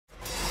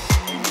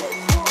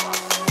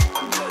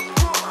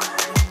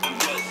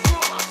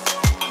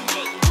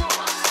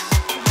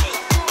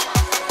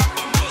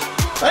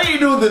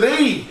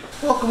today?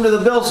 Welcome to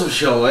the BillSiff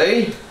show,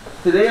 eh?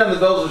 Today on the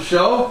BillSiff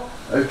show,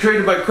 I've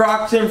traded my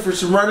Crocs in for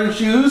some running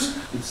shoes.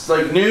 It's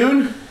like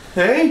noon,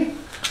 hey?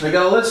 I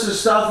got a list of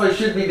stuff I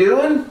should be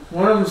doing.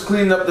 One of them's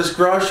cleaning up this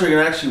garage so I can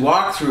actually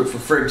walk through it for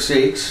frig's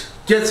sakes.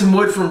 Get some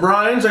wood from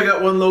Brian's. I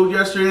got one load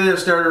yesterday that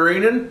started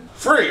raining.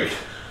 Frig!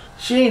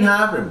 She ain't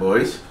happening,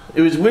 boys.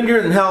 It was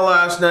windier than hell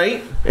last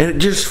night, and it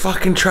just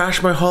fucking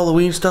trashed my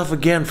Halloween stuff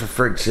again for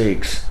frig's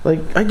sakes. Like,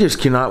 I just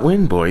cannot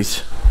win,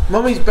 boys.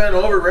 Mummy's bent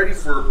over ready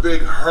for a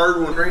big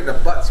hard one right in the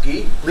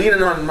butt-ski,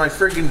 leaning on my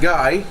friggin'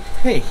 guy.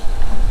 Hey.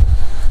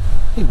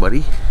 Hey,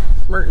 buddy.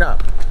 Smirking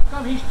up.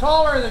 Come, he's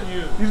taller than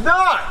you. He's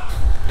not!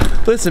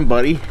 Listen,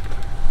 buddy.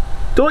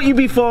 Don't you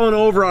be falling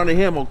over onto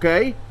him,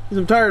 okay? Because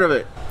I'm tired of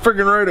it.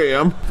 Friggin' right I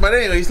am. But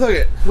anyways, look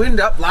at wind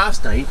up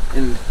last night,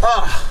 and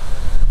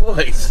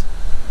boys.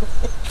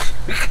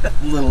 We got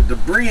a little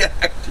debris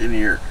action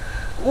here.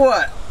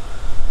 What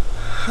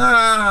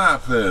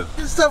happened?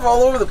 There's stuff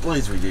all over the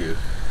place we do.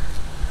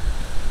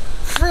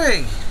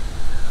 Frig!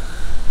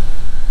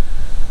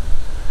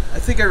 I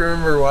think I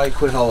remember why I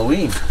quit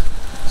Halloween.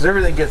 Because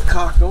everything gets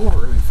cocked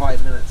over every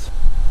 5 minutes.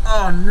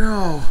 Oh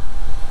no.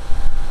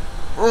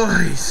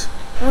 Boys,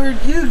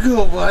 where'd you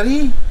go,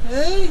 buddy?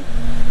 Hey?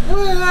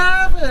 What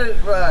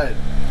happened, bud?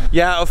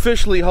 Yeah,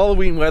 officially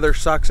Halloween weather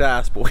sucks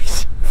ass,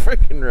 boys.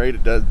 Freaking right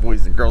it does,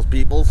 boys and girls,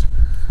 peoples.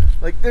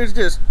 Like, there's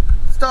just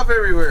stuff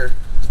everywhere.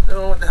 I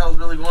don't know what the hell's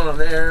really going on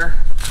there.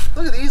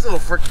 Look at these little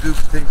frickin'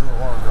 goofy things on the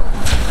wall though.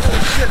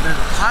 Oh shit, there's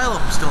a pile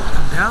of them still to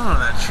come down on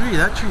that tree.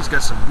 That tree's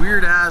got some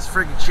weird ass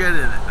frickin' shit in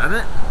it, doesn't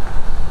it?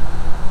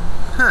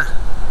 Huh.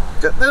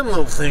 Got them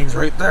little things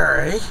right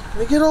there, eh?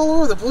 They get all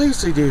over the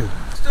place, they do.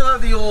 Still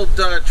have the old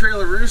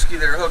trailer Rooski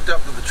there hooked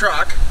up to the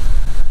truck.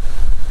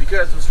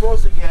 Because I'm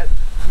supposed to get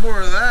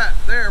more of that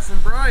there from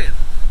Brian.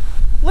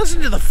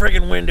 Listen to the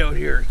friggin' wind out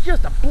here. It's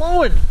just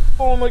blowing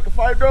like a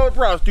 $5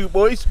 prostitute,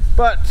 boys.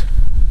 But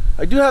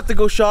I do have to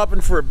go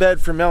shopping for a bed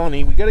for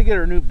Melanie. We gotta get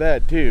her a new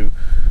bed too.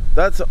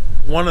 That's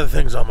one of the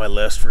things on my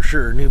list for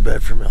sure. New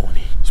bed for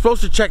Melanie.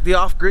 Supposed to check the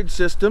off-grid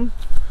system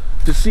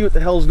to see what the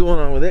hell's going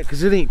on with it,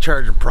 because it ain't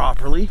charging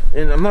properly.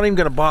 And I'm not even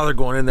gonna bother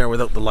going in there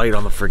without the light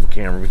on the friggin'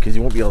 camera, because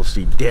you won't be able to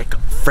see dick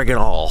friggin'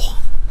 all.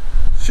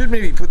 Should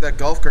maybe put that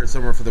golf cart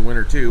somewhere for the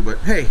winter too, but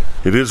hey.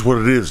 It is what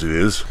it is, it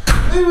is.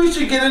 Maybe we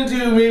should get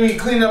into maybe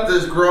clean up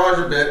this garage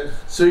a bit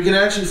so you can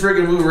actually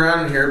friggin' move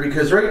around in here,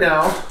 because right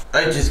now,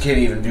 I just can't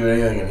even do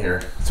anything in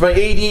here. It's my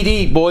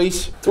ADD,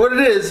 boys. It's what it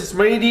is, it's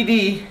my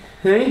ADD.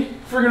 Hey,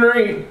 friggin'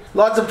 right.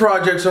 Lots of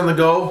projects on the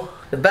go.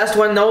 The best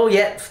one though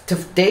yet to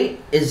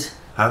date is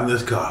having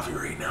this coffee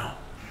right now.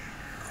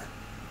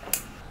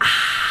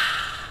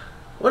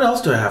 What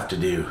else do I have to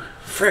do?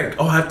 Frig,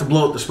 oh, I have to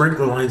blow out the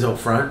sprinkler lines out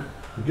front.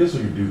 I guess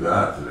we could do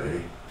that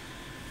today.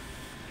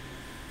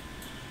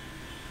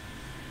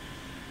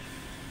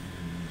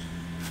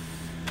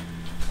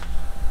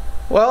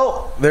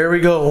 Well, there we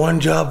go.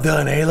 One job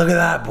done, eh? Look at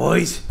that,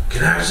 boys.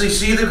 Can actually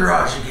see the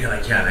garage again.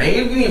 I can,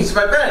 eh? You can even see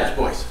my bench,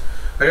 boys.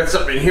 I got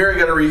something in here I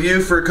got a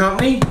review for a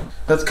company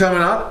that's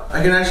coming up.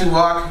 I can actually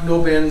walk,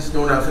 no bins,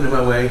 no nothing in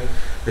my way.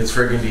 It's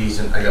friggin'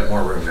 decent. I got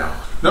more room now.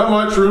 Not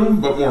much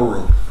room, but more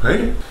room,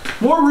 hey?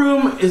 More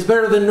room is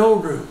better than no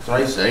room, so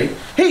I say.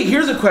 Hey,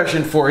 here's a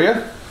question for you.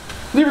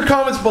 Leave your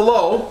comments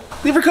below.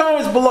 Leave your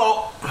comments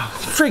below. Oh,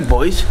 frig,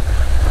 boys.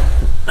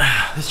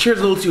 This chair's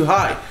a little too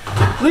high.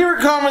 Leave your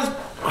comments.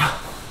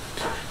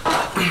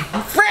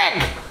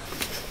 Frig!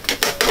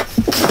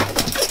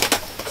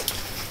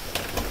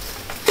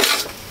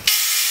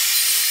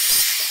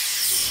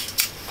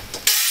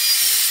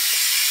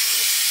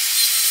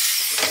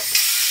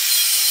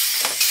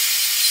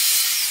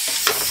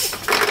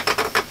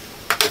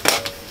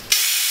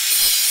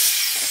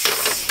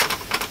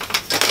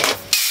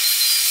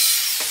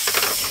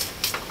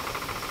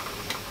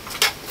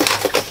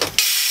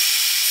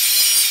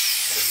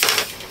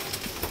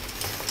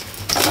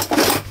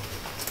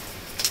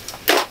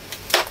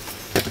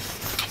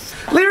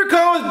 Leave your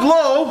comments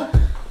below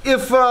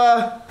if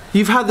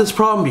you've had this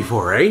problem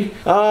before, eh?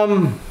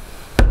 Now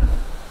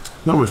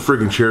my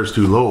friggin' chair's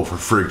too low, for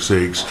frig's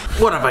sakes.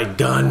 What have I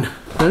done?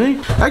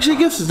 Eh? Actually, I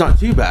guess it's not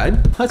too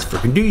bad. That's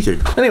freaking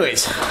decent.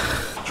 Anyways.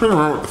 I'm trying to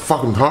remember what the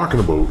fuck I'm talking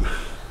about.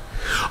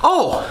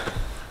 Oh!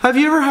 Have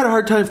you ever had a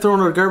hard time throwing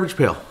out a garbage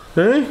pail?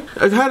 Eh?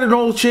 I've had an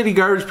old shitty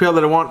garbage pail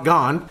that I want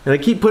gone, and I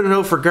keep putting it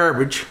out for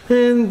garbage,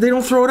 and they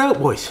don't throw it out,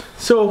 boys.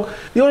 So,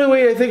 the only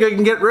way I think I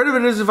can get rid of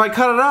it is if I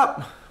cut it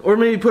up. Or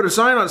maybe put a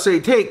sign on it say,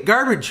 take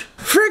garbage.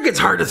 Frig, it's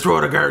hard to throw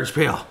out a garbage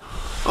pail.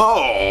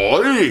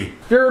 Oh, hey!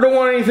 If you ever don't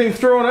want anything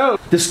thrown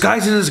out,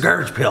 disguise it as a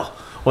garbage pail.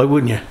 Why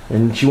wouldn't you?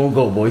 And she won't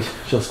go, boys.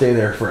 She'll stay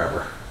there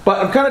forever.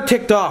 But I'm kind of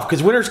ticked off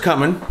because winter's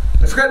coming.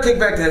 I forgot to take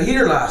back that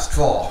heater last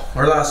fall,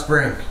 or last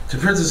spring, to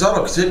Princess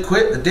Auto because it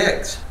quit the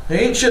dicks. They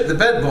ain't shit the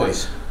bed,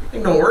 boys.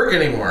 It don't work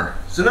anymore.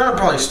 So now I'm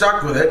probably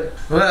stuck with it.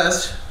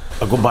 Unless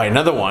I'll go buy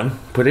another one,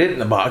 put it in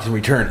the box, and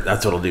return it.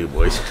 That's what I'll do,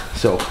 boys.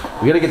 So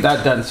we gotta get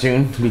that done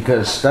soon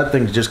because that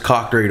thing's just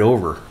cocked right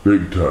over.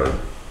 Big time.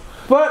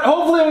 But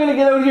hopefully I'm gonna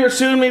get out here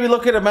soon, maybe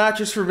look at a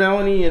mattress for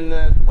Melanie and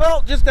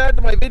well, just to add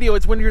to my video,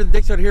 it's windier than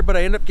dicks out here, but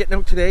I end up getting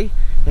out today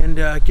and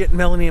getting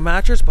Melanie a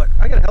mattress. But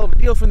I got a hell of a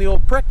deal from the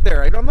old prick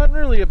there. I'm not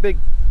really a big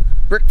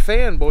brick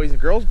fan, boys and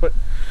girls, but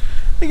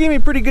they gave me a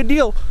pretty good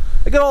deal.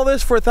 I got all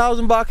this for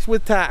 $1,000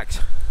 with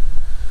tax.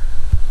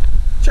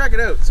 Check it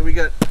out. So we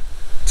got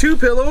 2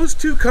 pillows,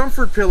 2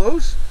 comfort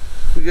pillows.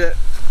 We got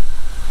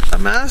a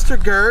master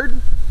guard.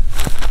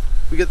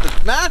 We got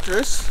the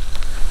mattress,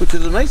 which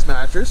is a nice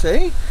mattress,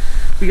 eh?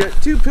 We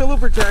got 2 pillow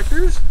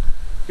protectors.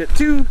 We got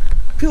 2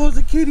 pillows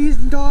of kitties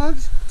and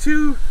dogs,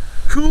 2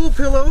 cool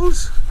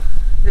pillows,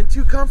 and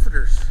 2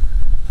 comforters.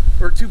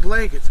 Or 2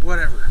 blankets,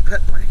 whatever,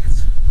 pet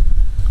blankets.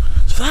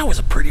 So that was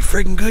a pretty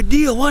friggin' good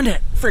deal, wasn't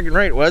it? Friggin'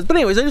 right it was. But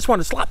anyways, I just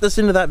wanted to slap this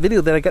into that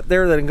video that I got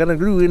there that I'm gonna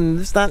do and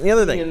this, that, and the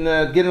other thing.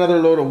 And get another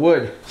load of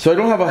wood. So I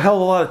don't have a hell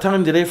of a lot of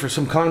time today for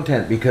some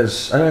content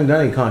because I haven't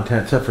done any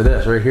content except for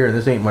this right here. And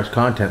this ain't much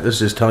content. This is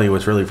just telling you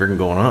what's really friggin'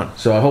 going on.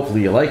 So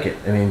hopefully you like it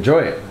and enjoy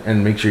it.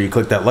 And make sure you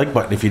click that like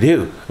button if you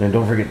do. And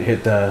don't forget to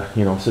hit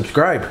you know,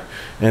 subscribe.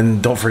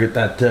 And don't forget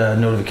that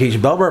notification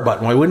bell bar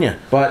button, why wouldn't you?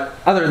 But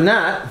other than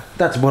that,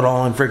 that's about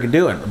all I'm friggin'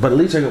 doing. But at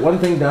least I got one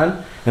thing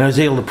done and I was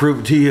able to prove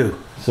it to you.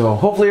 So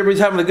hopefully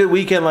everybody's having a good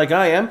weekend like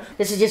I am.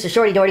 This is just a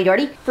shorty dory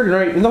dory. Friggin'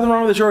 right, there's nothing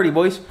wrong with a shorty,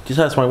 boys. Just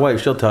ask my wife,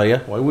 she'll tell you.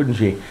 Why wouldn't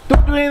she?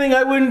 Don't do anything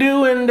I wouldn't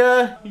do, and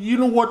You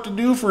know what to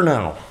do for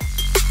now.